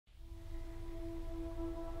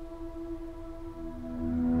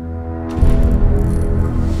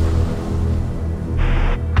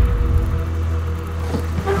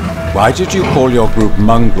Why did you call your group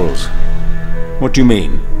Mongrels? What do you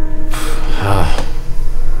mean?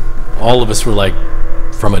 All of us were like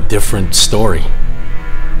from a different story.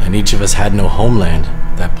 And each of us had no homeland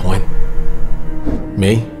at that point.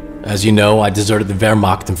 Me, as you know, I deserted the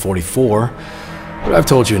Wehrmacht in '44, but I've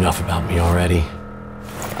told you enough about me already.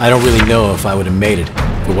 I don't really know if I would have made it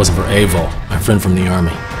if it wasn't for Avol, my friend from the army.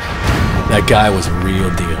 That guy was a real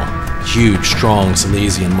deal. Huge, strong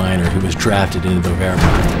Silesian miner who was drafted into the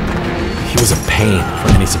Wehrmacht. He was a pain for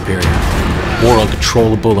any superior, more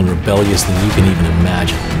uncontrollable and rebellious than you can even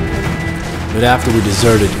imagine. But after we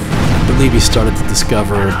deserted, I believe he started to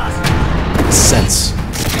discover a sense,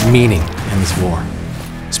 meaning in this war.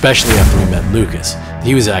 Especially after we met Lucas.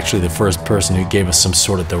 He was actually the first person who gave us some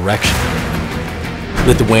sort of direction.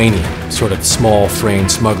 Lithuanian, sort of small-framed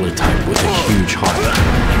smuggler type with a huge heart.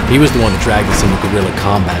 He was the one that dragged us into guerrilla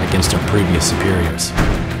combat against our previous superiors.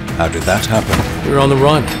 How did that happen? We were on the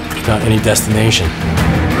run, without any destination.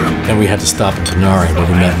 And we had to stop in Panari where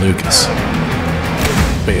we met Lucas.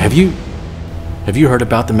 Wait, have you heard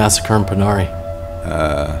about the massacre in Panari?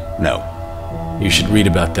 No. You should read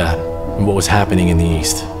about that and what was happening in the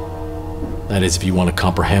East. That is, if you want to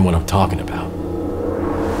comprehend what I'm talking about.